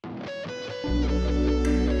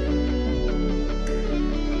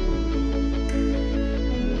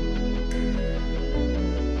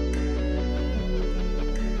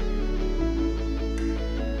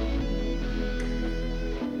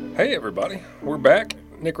Hey everybody, we're back.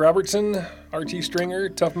 Nick Robertson, RT Stringer,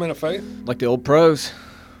 Tough Men of Faith. Like the old pros.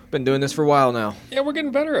 Been doing this for a while now. Yeah, we're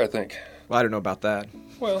getting better, I think. Well, I don't know about that.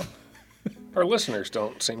 Well, our listeners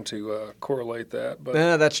don't seem to correlate that, but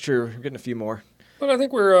That's true. We're getting a few more. but I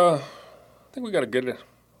think we got a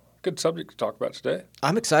good subject to talk about today.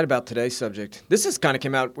 I'm excited about today's subject. This just kind of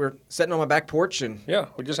came out. We're sitting on my back porch and Yeah,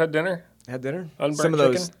 we just had dinner. had dinner. Unburnt Some of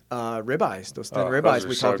those chicken? ribeyes, those thin Oh, ribeyes those are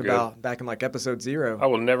we so talked good. about back in like episode 0. I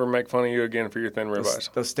will never make fun of you again for your thin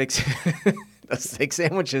ribeyes. Those steaks, those steak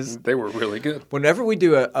sandwiches. They were really good. Whenever we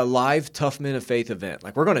do a live Tough Men of Faith event,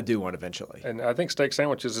 like we're going to do one eventually, And I think steak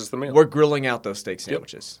sandwiches is the meal. we're grilling out those steak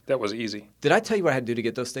sandwiches. That was easy. Did I tell you what I had to do to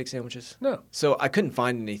get those steak sandwiches? No. So I couldn't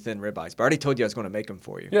find any thin ribeyes, but I already told you I was going to make them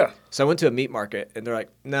for you. Yeah. So I went to a meat market, and they're like,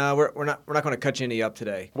 "No, we're not going to cut you any up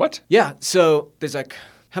today." What? Yeah. So there's like,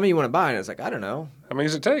 "How many you want to buy?" And I was like, "I don't know, How many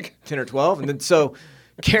does it take? 10 or 12." And then so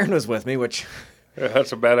Karen was with me, which Yeah,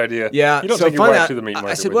 that's a bad idea. yeah. You don't so take your finally wife to the meat market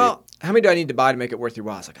I said, with "Well, how many do I need to buy to make it worth your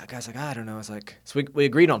while?" I was like, "Guy's like, I don't know." I was like, so we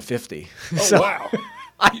agreed on 50. you? Oh, So wow.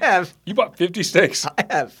 I have You bought 50 steaks. I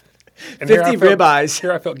have And here 50 I felt- ribeyes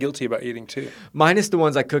Here I felt guilty about eating too. minus the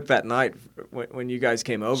ones I cooked that night when you guys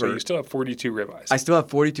came over. So you still have 42 ribeyes. I still have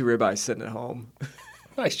 42 ribeyes sitting at home.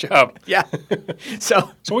 Nice job. Yeah. So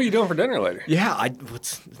So what are you doing for dinner later? yeah,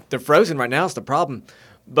 they're frozen right now. Is the problem,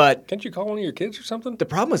 but Can't you call one of your kids or something? the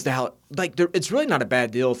problem is how like it's really not a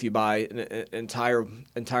bad deal if you buy an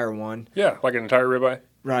entire one, Yeah, like an entire ribeye.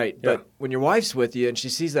 right? Yeah. But when your wife's with you and she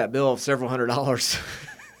sees that bill of several $100s,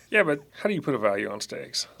 Yeah, but how do you put a value on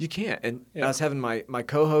steaks? you can't. And Yeah. I was having my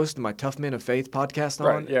co-host and my Tough Men of Faith podcast on.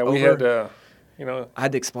 Right. Yeah, we over. had, I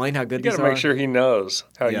had to explain how good you these got are. to make sure he knows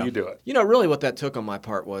how Yeah. you do it. You know, really, what that took on my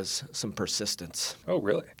part was some persistence. Oh,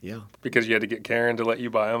 really? Yeah. Because you had to get Karen to let you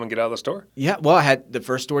buy them and get out of the store? Yeah, well, the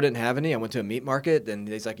first store didn't have any. I went to a meat market, and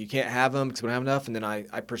he's like, "You can't have them because we don't have enough." And then I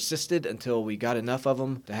persisted until we got enough of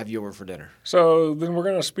them to have you over for dinner. So then we're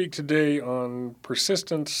going to speak today on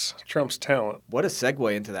persistence trumps talent. What a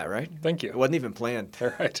segue into that, right? Thank you. It wasn't even planned.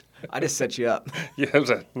 All right. I just set you up. Yeah, it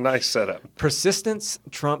was a nice setup. Persistence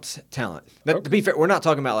trumps talent. Now, Okay. To be fair, we're not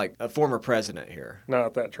talking about like a former president here.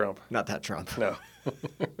 Not that Trump. Not that Trump. No.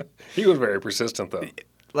 He was very persistent, though.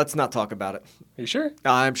 Let's not talk about it. You sure?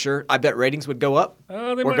 I'm sure. I bet ratings would go up They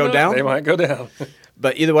or might go not. down. They might go down.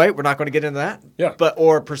 But either way, we're not going to get into that. Yeah.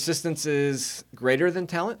 Or persistence is greater than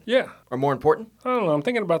talent Yeah. or more important. I don't know. I'm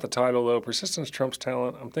thinking about the title, though. Persistence trumps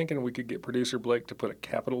talent. I'm thinking we could get producer Blake to put a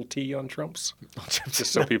capital T on Trumps,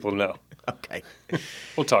 just so people know. Okay.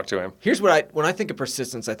 We'll talk to him. Here's when I think of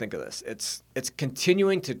persistence, I think of this. It's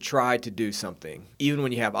continuing to try to do something, even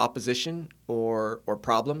when you have opposition or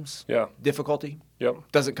problems, Yeah. difficulty. Yep.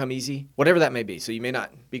 Doesn't come easy, whatever that may be. So you may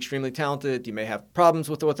not be extremely talented. You may have problems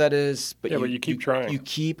with what that is, but Yeah, but you keep trying. You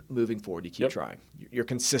keep moving forward. You keep Yep. trying. You're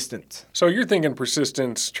consistent. So you're thinking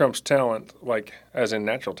persistence trumps talent, like as in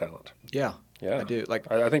natural talent. Yeah. Yeah. I do.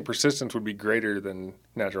 Like, I think persistence would be greater than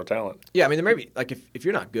natural talent. yeah, I mean, there may be, like, if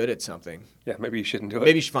you're not good at something, Yeah, maybe you shouldn't do it.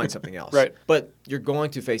 maybe you should find something else. Right. But you're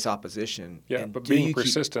going to face opposition. Yeah, and but do being you keep-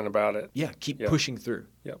 persistent about it, keep Yeah. pushing through.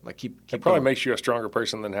 Yep. Like, keep it probably going. makes you a stronger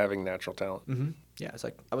person than having natural talent. Mm-hmm. Yeah, it's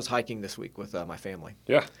like I was hiking this week with my family.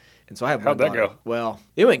 Yeah. And so I have How'd one that daughter. go? Well,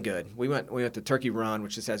 it went good. We went to Turkey Run,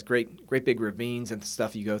 which just has great big ravines and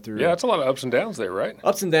stuff you go through. Yeah, it's a lot of ups and downs there, right?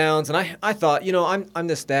 Ups and downs. And I thought, I'm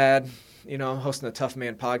this dad, I'm hosting a Tough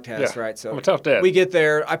Man podcast, Yeah, right? So I'm a tough dad. We get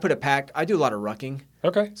there. I put a pack. I do a lot of rucking.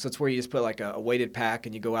 Okay. So it's where you just put like a weighted pack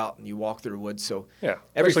and you go out and you walk through the woods. So Yeah.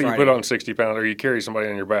 every Basically, you Friday. put on 60 pounds or you carry somebody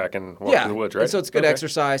on your back and walk yeah, through the woods, right? And so it's good Okay.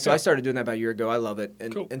 exercise. So Yeah. I started doing that about a year ago. I love it.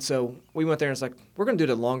 And Cool. and so we went there and it's like, we're going to do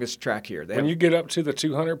the longest track here. They When have- you get up to the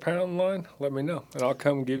 200-pound line, let me know, and I'll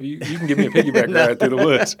come give you. You can give me a piggyback ride through the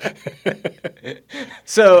woods.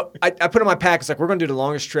 So I put on my pack. It's like, we're going to do the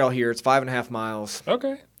longest trail here. It's 5.5 miles.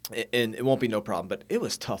 Okay. And it won't be no problem. But it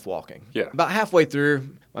was tough walking. Yeah. About halfway through,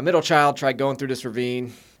 my middle child tried going through this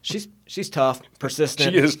ravine. She's tough,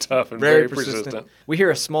 persistent. She is tough and very persistent. We hear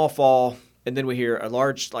a small fall, and then we hear a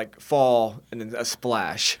large fall, and then a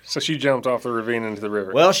splash. So she jumped off the ravine into the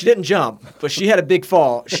river. Well, she didn't jump, but she had a big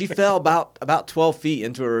fall. She fell about 12 feet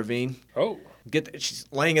into a ravine. Oh. She's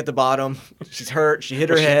laying at the bottom. She's hurt. She hit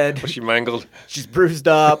her head. Was she mangled? She's bruised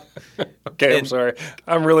up. Okay, I'm And- sorry.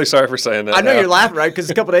 I'm really sorry for saying that. I know now. you're laughing, right? Because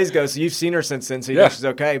a couple days ago, so you've seen her since then, so you know Yeah. she's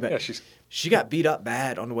okay. But Yeah, she's. she got beat up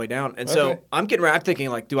bad on the way down. And so I'm thinking,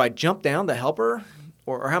 like, do I jump down to help her?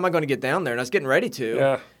 Or how am I going to get down there? And I was getting ready to.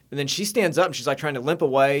 Yeah. And then she stands up and she's like trying to limp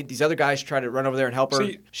away. These other guys try to run over there and help her.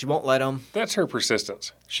 See, she won't let them. That's her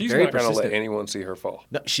persistence. She's Very not going to let persistent. anyone see her fall.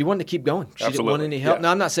 No, she wanted to keep going. She didn't want Absolutely. any help. Yeah.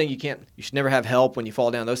 Now, I'm not saying you should never have help when you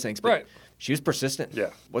fall down, those things. But Right. she was persistent. Yeah.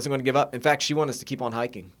 Wasn't going to give up. In fact, she wanted us to keep on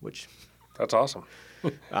hiking, which That's awesome.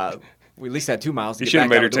 we at least had 2 miles to You get should have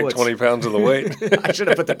back made her out of the take woods. 20 pounds of the weight. I should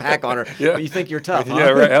have put the pack on her. Yeah. Oh, you think you're tough, huh? Yeah,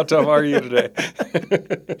 right. How tough are you today?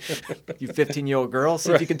 You 15-year-old girl,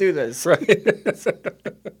 see if you can do this. Right.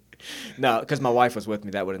 No, because my wife was with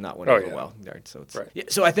me. That would have not went Oh, over yeah. well. Right, so it's Right. yeah,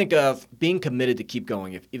 so I think of being committed to keep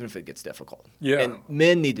going, even if it gets difficult. Yeah. And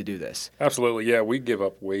men need to do this. Absolutely. Yeah, we give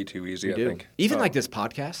up way too easy, I think. Even like this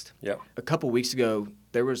podcast. Yeah. A couple weeks ago,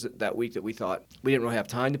 there was that week that we thought we didn't really have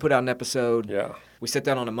time to put out an episode. Yeah. We sat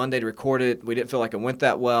down on a Monday to record it. We didn't feel like it went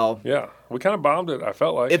that well. Yeah. We kind of bombed it, I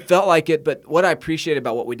felt like. It felt like it, but what I appreciated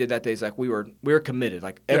about what we did that day is like we were committed.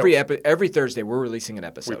 Like every Thursday, we're releasing an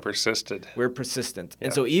episode. We persisted. We're persistent.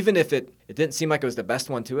 And Yeah. so even if it didn't seem like it was the best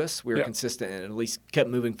one to us, we were Yeah. consistent and at least kept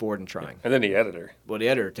moving forward and trying. And then the editor. Well, the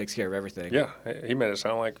editor takes care of everything. Yeah. He made it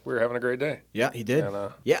sound like we were having a great day. Yeah, he did.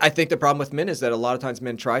 And, Yeah, I think the problem with men is that a lot of times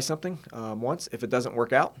men try something once. If it doesn't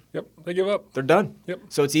work out, Yep. They give up. they're done. Yep.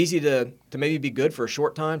 So it's easy to maybe be good for a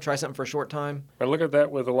short time, try something for a short time. I look at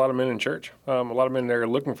that with a lot of men in church. A lot of men there are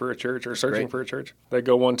looking for a church or searching Great. for a church. They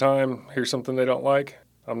go one time, hear something they don't like.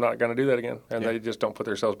 I'm not going to do that again. And Yeah. they just don't put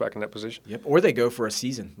themselves back in that position. Yep. Or they go for a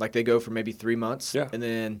season. Like they go for maybe 3 months. Yeah. And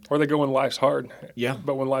then, Or they go when life's hard. Yeah.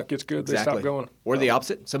 But when life gets good, they exactly. stop going. Or the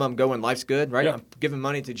opposite. Some of them go when life's good, right? Yeah. I'm giving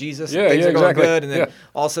money to Jesus. Yeah, and things yeah, are going exactly. good. And then Yeah.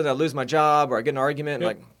 all of a sudden I lose my job or I get in an argument. Yeah.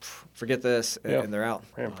 And like, forget this. And, Yeah. and they're out.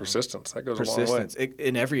 Man, persistence. That goes a long way. Persistence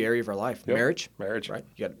in every area of our life. Yep. Marriage. Marriage. Right?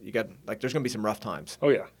 You got like there's going to be some rough times. Oh,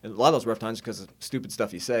 yeah. And a lot of those rough times because of stupid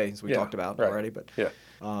stuff you say, as we Yeah, talked about right. already. But Yeah.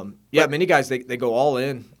 many guys they go all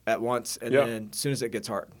in at once, and Yeah. then as soon as it gets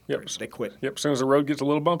hard, Yep. they quit. Yep. As soon as the road gets a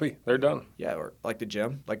little bumpy, they're done. Yeah, or like the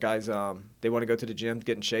gym. Like guys, they want to go to the gym,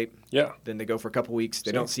 get in shape. Yeah. Then they go for a couple weeks.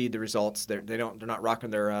 They don't see the results. They're not rocking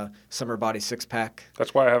their summer body 6-pack,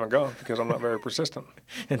 That's why I haven't gone, because I'm not very persistent.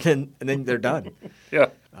 and then they're done. Yeah.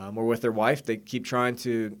 Or with their wife, they keep trying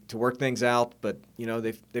to work things out, but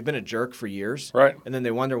they've been a jerk for years. Right. And then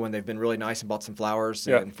they wonder when they've been really nice and bought some flowers.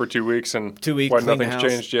 Yeah. And For 2 weeks and 2 weeks, why clean the nothing's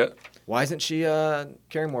house. changed yet. Why isn't she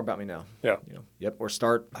caring more about me now? Yeah. Yep. Or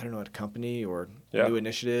start, I don't know, at a company or Yeah. a new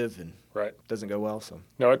initiative, and Right. it doesn't go well. So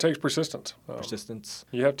No, it takes persistence. persistence,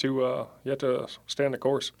 You have to stand the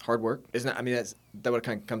course. hard work, isn't it? I mean, that's what it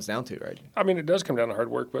kind of comes down to, right? I mean, it does come down to hard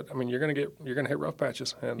work, but I mean, you're gonna hit rough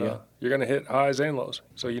patches, and Yeah. you're gonna hit highs and lows.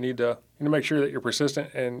 So you need to make sure that you're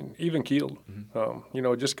persistent and even keeled.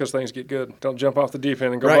 Just because things get good, don't jump off the deep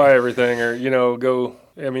end and go Right. buy everything, or go.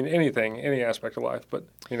 I mean, anything, any aspect of life. But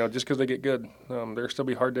just because they get good, there'll still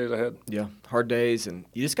be hard days ahead. Yeah, hard days, and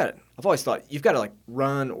you just got to. I've always thought you've got to like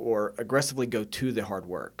run or aggressively go to the hard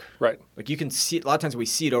work. Right. Like you can see a lot of times we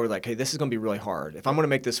see it over like, hey, this is going to be really hard. If I'm going to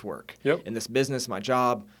make this work, Yep. in this business, my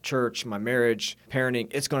job, church, my marriage, parenting,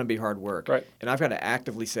 it's going to be hard work. Right. And I've got to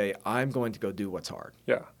actively say, I'm going to go do what's hard.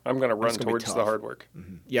 Yeah, I'm gonna run It's gonna be towards the tough. hard work.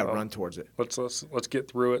 Yeah, run towards it. Let's get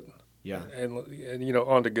through it. Yeah. And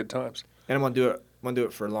on to good times. And I'm going to do it. I'm going to do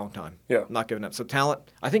it for a long time. Yeah. I'm not giving up. So talent,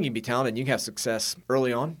 I think you can be talented and you can have success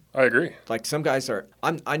early on. I agree. Like some guys are,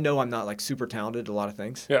 I know I'm not like super talented at a lot of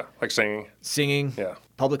things. Yeah, like singing. Singing, Yeah.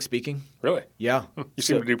 public speaking. Really? Yeah. You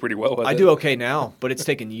seem to do pretty well with I it. do okay now, but it's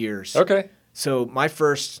taken years. Okay. So my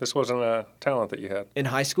first, This wasn't a talent that you had. in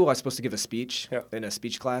high school, I was supposed to give a speech Yeah. in a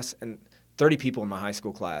speech class, and 30 people in my high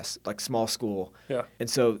school class, like small school. Yeah. And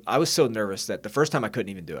so I was so nervous that the first time I couldn't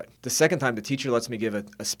even do it. The second time, the teacher lets me give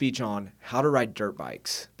a speech on how to ride dirt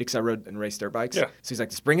bikes because I rode and raced dirt bikes. Yeah. So he's like,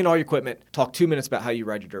 just bring in all your equipment, talk 2 minutes about how you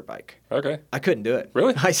ride your dirt bike. Okay. I couldn't do it.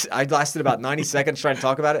 Really? I lasted about 90 seconds trying to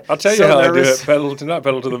talk about it. I'll tell you So how nervous. I do it. Not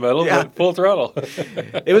pedal to the metal, Yeah. but full throttle.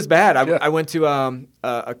 It was bad. Yeah. I went to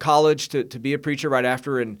a college to be a preacher right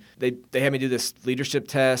after, and they had me do this leadership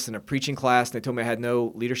test and a preaching class, and they told me I had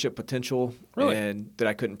no leadership potential Really? and that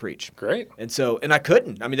I couldn't preach. Great. And I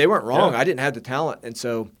couldn't. I mean, they weren't wrong. Yeah. I didn't have the talent. And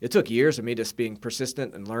so it took years of me just being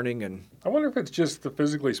persistent and learning. And I wonder if it's just the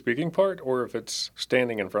physically speaking part or if it's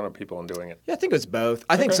standing in front of people and doing it. yeah, I think it was both.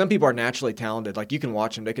 I think Okay. some people are naturally talented. Like you can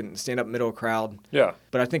watch them, they can stand up middle of a crowd. Yeah.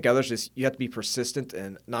 But I think others just, you have to be persistent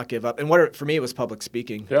and not give up. And for me, it was public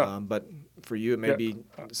speaking. Yeah. But for you, it may Yeah. be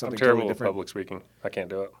something I'm terrible totally with different. public speaking. I can't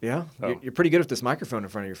do it. Yeah, Oh. you're pretty good with this microphone in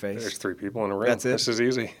front of your face. There's 3 people in a room. That's it. This is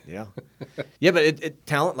easy. Yeah, yeah, but it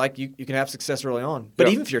talent like you can have success early on. But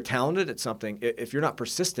Yeah. even if you're talented at something, if you're not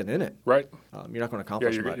persistent in it, Right. you're not going to Yeah,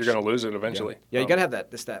 accomplish you're much. going to lose it eventually. Yeah, you got to have that.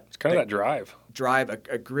 It's kind of that drive. drive, a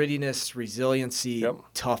grittiness, resiliency, Yep.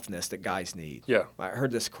 toughness that guys need. Yeah. I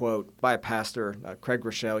heard this quote by a pastor, Craig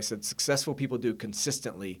Rochelle. He said, successful people do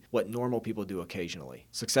consistently what normal people do occasionally.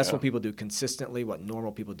 Successful Yeah. people do consistently what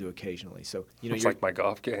normal people do occasionally. So, It's like my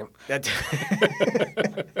golf game. that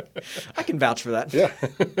I can vouch for that. Yeah.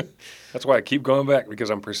 That's why I keep going back, because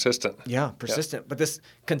I'm persistent. Yeah, persistent. But this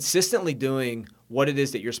consistently doing what it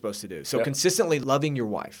is that you're supposed to do. So Yeah. consistently loving your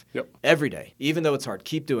wife Yep. every day, even though it's hard,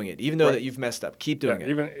 keep doing it. Even though Right. that you've messed up, keep Yeah,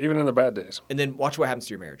 doing it. even in the bad days. And then watch what happens to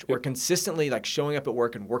your marriage. We're consistently like showing up at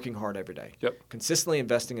work and working hard every day. Yep. Consistently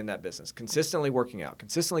investing in that business, consistently working out,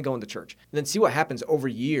 consistently going to church. And then see what happens over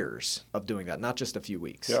years of doing that, not just a few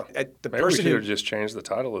weeks. Yeah. The Maybe we person should who, have just changed the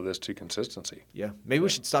title of this to consistency. yeah, maybe we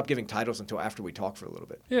should stop giving titles until after we talk for a little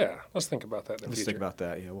bit. Yeah, let's think about that in the Let's future. think about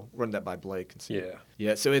that. Yeah, we'll run that by Blake and see. Yeah.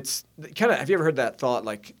 Yeah, so it's kind of, have you ever heard that thought,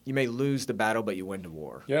 like you may lose the battle, but you win the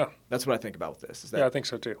war? Yeah. That's what I think about with this, is that Yeah, I think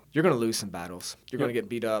so too. you're going to lose some battles. You're going to Yep. get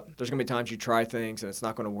beat up. There's going to be times you try things and it's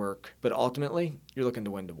not going to work. But ultimately, you're looking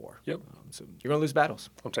to win the war. Yep. So you're going to lose battles.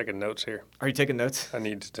 I'm taking notes here. Are you taking notes? I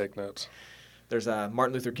need to take notes. There's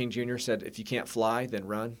Martin Luther King Jr. said, if you can't fly, then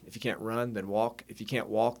run. If you can't run, then walk. If you can't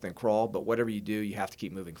walk, then crawl. But whatever you do, you have to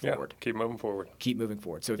keep moving Yeah, forward. keep moving forward. Keep moving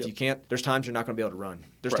forward. So if Yep. you can't, there's times you're not going to be able to run.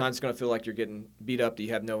 There's Right. times it's going to feel like you're getting beat up, that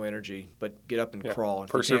you have no energy, but get up and Yeah. crawl. And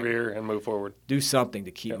if you can't, Persevere and move forward. do something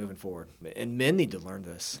to keep Yep. moving forward. And men need to learn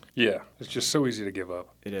this. Yeah, it's just so easy to give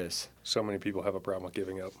up. It is. So many people have a problem with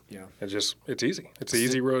giving up. Yeah. It's easy. It's the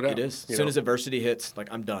easy road out. It is. you As soon know? as adversity hits, like,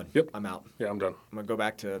 I'm done. Yep. I'm out. Yeah, I'm done. I'm going to go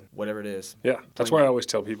back to whatever it is. Yeah, that's why I always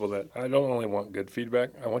tell people that I don't only want good feedback,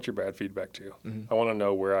 I want your bad feedback too. I want to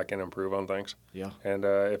know where I can improve on things. Yeah. And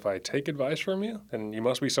if I take advice from you, then you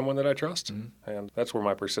must be someone that I trust. And that's where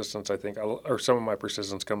my persistence, I think, or some of my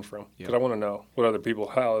persistence comes from. Yeah. Because I want to know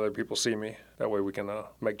how other people see me. That way we can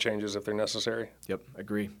make changes if they're necessary. Yep.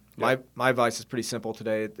 Agree. My advice is pretty simple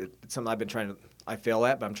today. It's something I've been I fail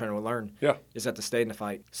at, but I'm trying to learn. Yeah. Is that to stay in the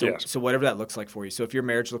fight. So, Yes. so whatever that looks like for you. So if your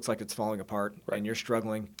marriage looks like it's falling apart Right. and you're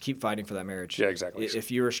struggling, keep fighting for that marriage. Yeah, exactly. If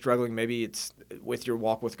you're struggling, maybe it's with your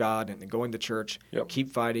walk with God and going to church. Yep. Keep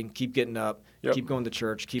fighting. Keep getting up. Yep. Keep going to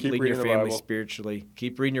church. Keep Keep leading your reading the family Bible. spiritually.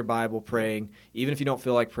 Keep reading your Bible, praying. Even if you don't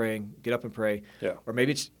feel like praying, get up and pray. Yeah. Or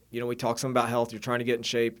maybe it's, we talk some about health. You're trying to get in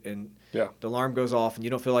shape and Yeah. the alarm goes off and you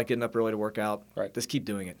don't feel like getting up early to work out. Right. Just keep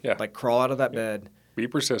doing it. Yeah. Like crawl out of that bed. Be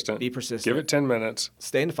persistent. Be persistent. Give it 10 minutes.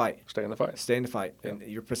 Stay in the fight. Stay in the fight. Stay in the fight. Yeah. And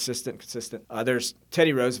you're persistent, consistent. There's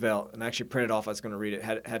Teddy Roosevelt, and I actually printed off, I was going to read it,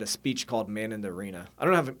 had a speech called Man in the Arena. I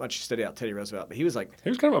don't have much study out Teddy Roosevelt, but he was like, He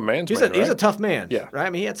was kind of a man's he was, man, he was a right? tough man. Yeah. Right? I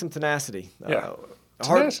mean, he had some tenacity. Yeah.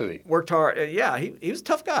 Hard, Tenacity. worked hard. Yeah, he was a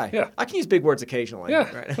tough guy. Yeah. I can use big words occasionally. Yeah,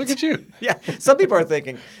 Right? look at you. Yeah. Some people are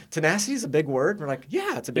thinking, tenacity is a big word. We're like,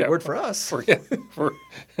 yeah, it's a big Yeah. word for us.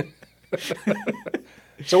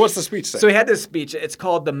 So what's the speech say? So he had this speech. It's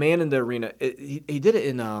called "The Man in the Arena." He did it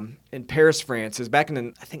in Paris, France. It was back in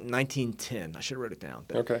I think 1910. I should have wrote it down.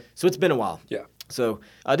 Okay. So it's been a while. Yeah. So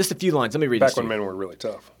just a few lines. Let me read Back this to when you. men were really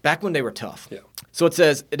tough. Back when they were tough. Yeah. So it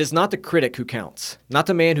says, "It is not the critic who counts, not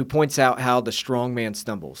the man who points out how the strong man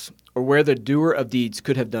stumbles, or where the doer of deeds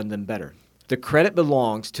could have done them better. The credit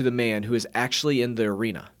belongs to the man who is actually in the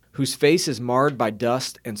arena, whose face is marred by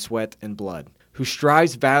dust and sweat and blood, who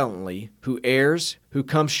strives valiantly, who errs, who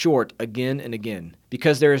comes short again and again,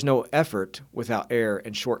 because there is no effort without error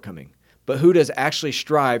and shortcoming, but who does actually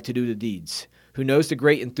strive to do the deeds, who knows the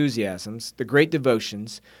great enthusiasms, the great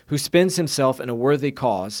devotions, who spends himself in a worthy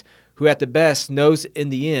cause, who at the best knows in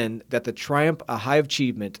the end that the triumph a high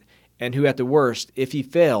achievement, and who at the worst, if he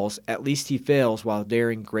fails, at least he fails while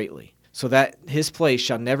daring greatly, so that his place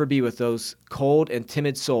shall never be with those cold and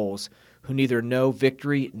timid souls who neither know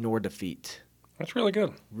victory nor defeat." That's really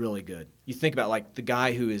good. Really good. You think about like the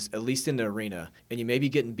guy who is at least in the arena and you may be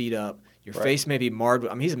getting beat up. Your Right. face may be marred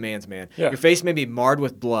with, he's a man's man. Yeah. Your face may be marred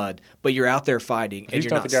with blood, but you're out there fighting and He's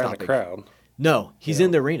you're not the guy stopping. in the crowd. No, he's You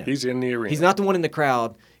in know, the arena. He's in the arena. He's not the one in the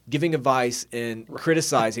crowd giving advice and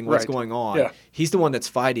criticizing what's Right. going on. Yeah. He's the one that's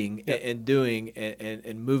fighting Yeah. and doing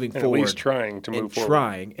and moving And forward. at least trying to move and forward.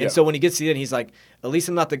 trying. And Yeah. so when he gets to the end, he's like, at least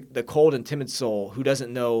I'm not the cold and timid soul who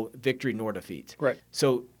doesn't know victory nor defeat. Right.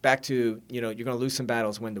 So back to, you're going to lose some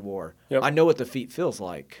battles, win the war. Yep. I know what defeat feels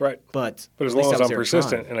like. Right. But But as at least long I as was I'm there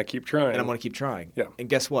persistent trying. and I keep trying. And I'm going to keep trying. Yeah. And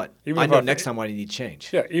guess what? Even I if know I- next time I need to change.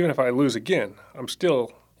 Yeah, even if I lose again, I'm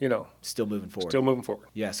still, Still moving forward. Still moving forward.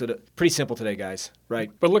 Yeah, so pretty simple today, guys, right?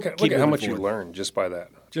 But look at how moving much you forward. learn just by that.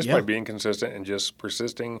 Just Yeah. by being consistent and just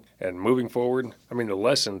persisting and moving forward. I mean, the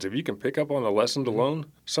lessons, if you can pick up on the lessons alone,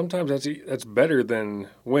 sometimes that's better than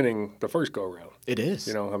winning the first go-around. It is.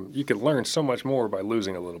 You can learn so much more by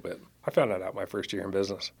losing a little bit. I found that out my first year in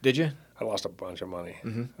business. Did you? I lost a bunch of money,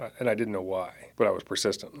 and I didn't know why, but I was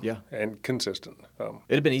persistent Yeah. and consistent. It'd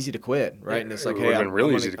have been easy to quit, right? And it's like, it hey, would've been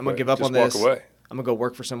really easy to I'm going to quit. give up Just on walk this. away. I'm going to go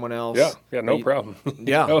work for someone else. Yeah, no problem.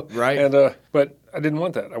 Yeah, right. And but I didn't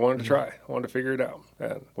want that. I wanted to try. I wanted to figure it out,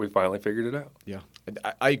 and we finally figured it out. Yeah,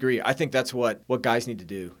 I agree. I think that's what guys need to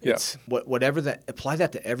do. Yeah. It's whatever that, apply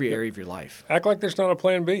that to every area of your life. Act like there's not a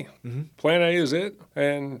plan B. Plan A is it,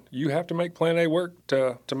 and you have to make plan A work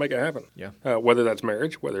to make it happen. Yeah. Whether that's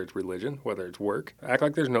marriage, whether it's religion, whether it's work, act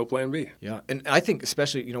like there's no plan B. Yeah, and I think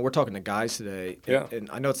especially, we're talking to guys today, Yeah. and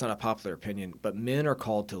I know it's not a popular opinion, but men are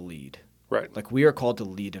called to lead. Right. Like we are called to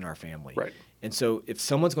lead in our family. Right. And so if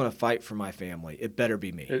someone's going to fight for my family, it better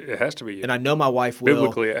be me. It has to be you. And I know my wife will.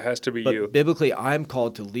 Biblically, it has to be But you. biblically, I'm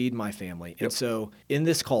called to lead my family. And Yep. so in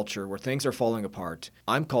this culture where things are falling apart,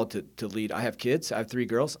 I'm called to lead. I have kids. I have 3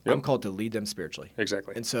 girls. Yep. I'm called to lead them spiritually.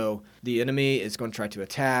 Exactly. And so the enemy is going to try to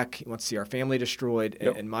attack. He wants to see our family destroyed.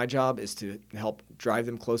 Yep. And my job is to help drive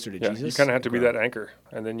them closer to Yeah, Jesus. you kind of have to be grow. that anchor,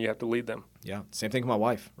 and then you have to lead them. Yeah. Same thing with my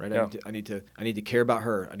wife, right? Yeah. I need to care about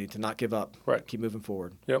her. I need to not give up. Right. Keep moving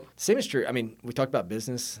forward. Yep. Same is true. I mean, we talked about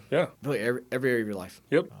business. Yeah. Really, every area of your life.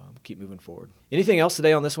 Yep. Keep moving forward. Anything else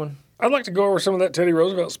today on this one? I'd like to go over some of that Teddy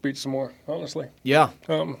Roosevelt speech some more, honestly. Yeah.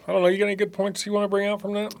 I don't know. You got any good points you want to bring out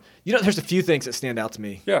from that? There's a few things that stand out to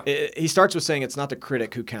me. Yeah. He starts with saying it's not the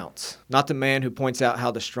critic who counts, not the man who points out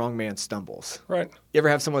how the strong man stumbles. Right. You ever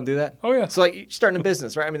have someone do that? Oh, yeah. So, like, you're starting a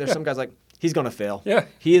business, right? I mean, there's some guys like, he's going to fail. Yeah.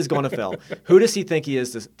 He is going to fail. Who does he think he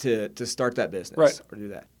is to start that business Right. or do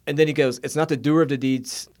that? And then he goes, it's not the doer of the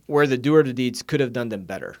deeds, where the doer of the deeds could have done them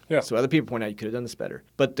better. Yeah. So other people point out you could have done this better.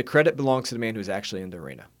 But the credit belongs to the man who's actually in the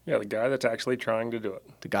arena, Yeah, the guy that's actually trying to do it.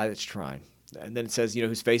 the guy that's trying. And then it says,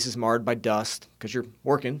 whose face is marred by dust because you're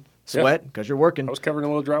working, sweat because you're working, I was covered in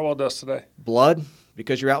a little drywall dust today. blood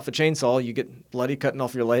because you're out for chainsaw. You get bloody cutting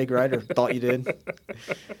off your leg, right? Or thought you did.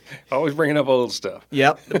 Always bringing up old stuff.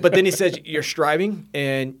 Yep. But then he says you're striving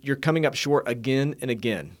and you're coming up short again and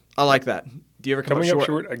again. I like that. Do you ever come Coming up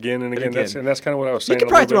short again and again. again. That's kind of what I was You saying. could a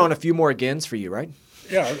probably little throw bit. on a few more agains for you, right?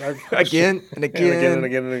 Yeah. Again and again. again and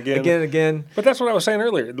again and again. Again and again. But that's what I was saying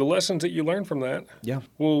earlier. The lessons that you learn from that Yeah,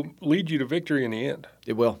 will lead you to victory in the end.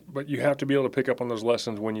 it will. But you have to be able to pick up on those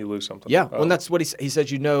lessons when you lose something. Yeah, well, and that's what he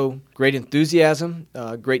says. Great enthusiasm,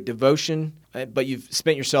 great devotion, but you've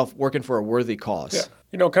spent yourself working for a worthy cause.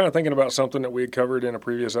 Yeah. Kind of thinking about something that we had covered in a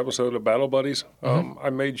previous episode of Battle Buddies, I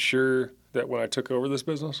made sure that when I took over this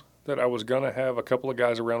business, that I was going to have a couple of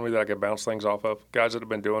guys around me that I could bounce things off of, guys that have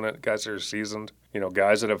been doing it, guys that are seasoned,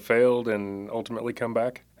 guys that have failed and ultimately come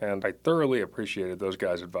back. And I thoroughly appreciated those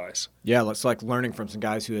guys' advice. Yeah, it's like learning from some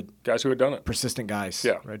guys who had Guys who had done it. persistent guys,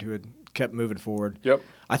 Yeah. right, who had kept moving forward. Yep.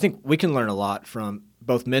 I think we can learn a lot from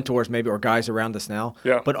both mentors maybe or guys around us now,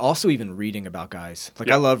 Yeah. but also even reading about guys. Like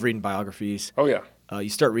Yeah. I love reading biographies. Oh, yeah. You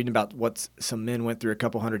start reading about what some men went through a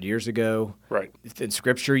couple hundred years ago. Right. In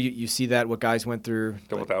Scripture, you see that, what guys went through. A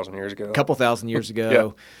couple thousand years ago. A couple thousand years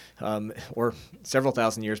ago, or several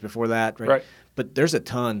thousand years before that. Right? Right. But there's a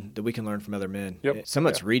ton that we can learn from other men. Yep. Some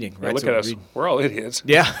of it's Yeah. reading, Yeah, right? look So at we us. read- We're all idiots.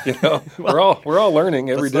 Yeah. We're all learning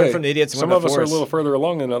every Let's learn day. from the idiots who Some went of us before are a us. little further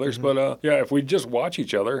along than others, but if we just watch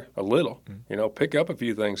each other a little, pick up a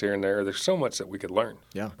few things here and there, there's so much that we could learn.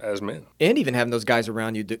 Yeah. As men. And even having those guys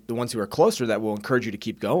around you, the ones who are closer, that will encourage you to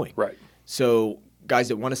keep going. Right. So guys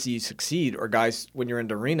that want to see you succeed, or guys when you're in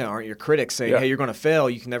the arena aren't your critics saying, Yeah. "Hey, you're going to fail.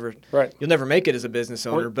 You can never, Right. you'll never make it as a business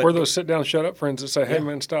owner." We're those sit down, shut up friends that say, "Hey,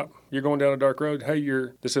 man, stop. You're going down a dark road. Hey,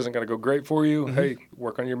 this isn't going to go great for you. Hey,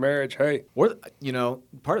 work on your marriage. Hey, or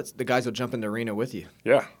part of the guys will jump in the arena with you.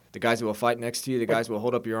 yeah, The guys that will fight next to you. The guys who will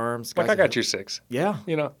hold up your arms. like guys I got that- your six. Yeah.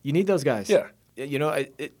 You need those guys. Yeah.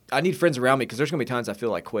 I need friends around me because there's going to be times I feel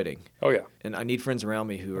like quitting. Oh yeah, And I need friends around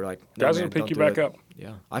me who are like, no, guys man, will pick don't you do back it. up.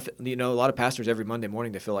 Yeah. A lot of pastors every Monday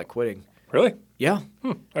morning, they feel like quitting. Really? Yeah.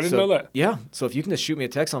 I didn't So- know that. Yeah. So if you can just shoot me a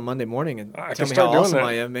text on Monday morning and I tell can me start how doing awesome that.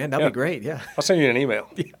 I am, man, that'd Yeah. be great. Yeah. I'll send you an email.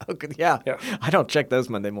 Yeah. Yeah. I don't check those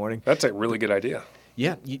Monday morning. That's a really good idea.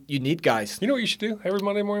 Yeah. You need guys. You know what you should do every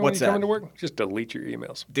Monday morning What's when you come that? into work? Just delete your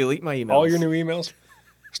emails. Delete my emails. All your new emails.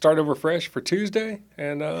 Start over fresh for Tuesday.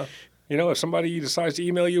 And, if somebody decides to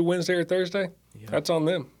email you Wednesday or Thursday, that's on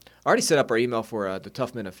them. I already set up our email for the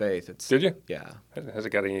Tough Men of Faith. Did you? Yeah. Has it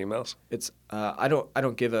got any emails? It's I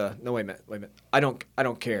don't give a no wait a minute. I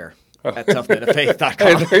don't care. at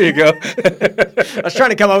toughmenoffaith.com. There you go. I was trying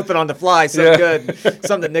to come up with it on the fly, so Yeah. good.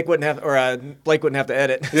 Something that Nick wouldn't have, or Blake wouldn't have to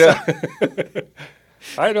edit. Yeah.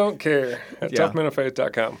 I don't care at Yeah.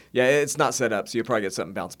 toughmenoffaith.com. Yeah, it's not set up, so you'll probably get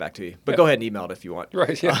something bounced back to you. But go ahead and email it if you want.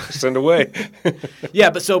 Right, yeah. Send away. Yeah,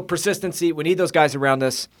 but so persistency, we need those guys around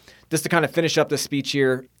us. Just to kind of finish up this speech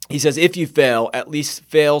here, he says, if you fail, at least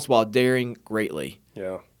fails while daring greatly.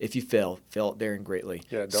 Yeah. If you fail daring greatly.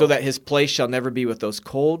 Yeah, so don't- that his place shall never be with those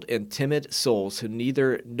cold and timid souls who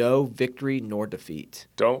neither know victory nor defeat.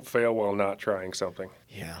 Don't fail while not trying something.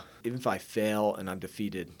 Yeah. Even if I fail and I'm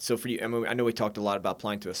defeated. So for you, I mean, I know we talked a lot about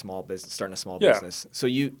applying to a small business, starting a small Yeah. business. So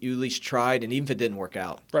you at least tried, and even if it didn't work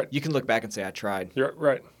out, Right. you can look back and say, I tried. You're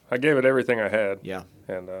right. I gave it everything I had. Yeah.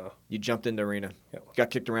 And You jumped in the arena. Yep. Got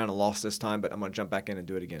kicked around and lost this time, but I'm going to jump back in and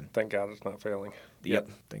do it again. thank God it's not failing. Yep.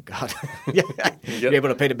 Thank God. Yeah. You're able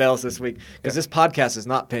to pay the bills this week because this podcast is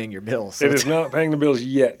not paying your bills. So It is not paying the bills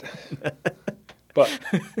yet. But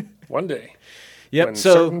one day, Yep. when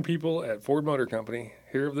So certain people at Ford Motor Company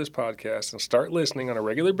hear of this podcast and start listening on a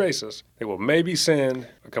regular basis, they will maybe send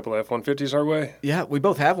a couple of F-150s our way. yeah, we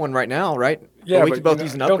both have one right now, right? Yeah, Or we but could both you know,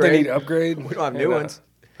 use an don't upgrade. they need to upgrade? We don't have new ones.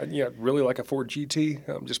 I'd really like a Ford GT.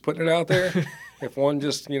 I'm just putting it out there. If one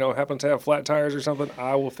just happens to have flat tires or something,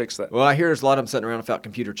 I will fix that. Well, I hear there's a lot of them sitting around without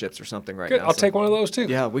computer chips or something right Good. now. I'll so- take one of those too.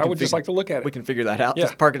 Yeah, I would just like to look at it. We can figure that out. Yeah.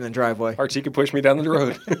 Just park it in the driveway. Archie could push me down the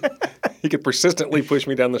road. He could persistently push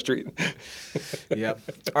me down the street. Yep.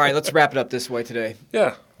 All right, let's wrap it up this way today.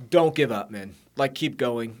 Yeah. Don't give up, man. Like, keep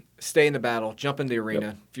going. Stay in the battle. Jump in the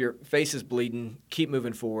arena. If your face is bleeding, keep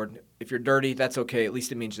moving forward. If you're dirty, that's okay. At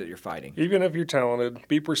least it means that you're fighting. Even if you're talented,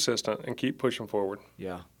 be persistent and keep pushing forward.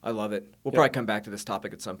 Yeah, I love it. We'll probably come back to this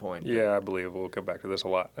topic at some point. Yeah, I believe we'll come back to this a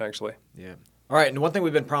lot, actually. Yeah. All right, and one thing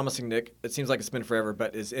we've been promising, Nick, it seems like it's been forever,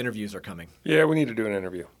 but is interviews are coming. Yeah, we need to do an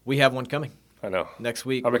interview. We have one coming I know. next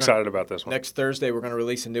week. I'm excited about this one. Next Thursday, we're going to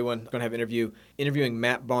release a new one. We're going to have interviewing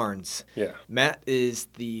Matt Barnes. Yeah. Matt is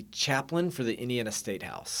the chaplain for the Indiana State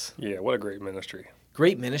House. Yeah, what a great ministry.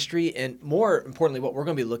 Great ministry, and more importantly, what we're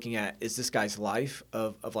going to be looking at is this guy's life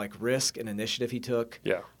of like risk and initiative he took.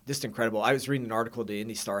 Yeah. Just incredible. I was reading an article the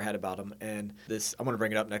Indy Star had about him, and this I'm going to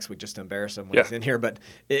bring it up next week just to embarrass him when Yeah. he's in here. But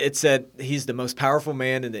it said he's the most powerful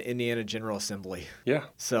man in the Indiana General Assembly. Yeah.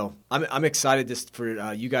 So I'm excited just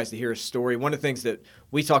for you guys to hear his story. One of the things that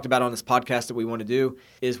we talked about on this podcast that we want to do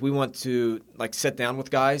is we want to like sit down with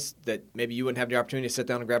guys that maybe you wouldn't have the opportunity to sit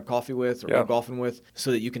down and grab coffee with or Yeah. go golfing with,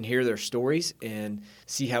 so that you can hear their stories and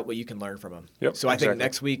see what you can learn from them. Yep, So I think exactly.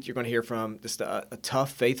 next week you're going to hear from just a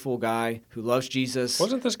tough, faithful guy who loves Jesus.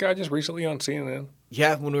 Wasn't this guy just recently on CNN?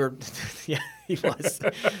 Yeah, when we were, yeah, he was.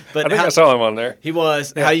 I But think I saw him on there. he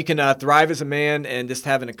was. How you can thrive as a man and just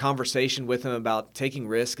having a conversation with him about taking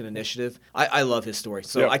risk and initiative. I love his story.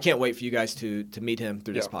 So Yeah. I can't wait for you guys to meet him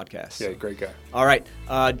through this Yeah. podcast. Yeah, great guy. All right.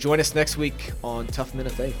 Join us next week on Tough Men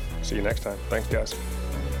of Faith. See you next time. Thanks, guys.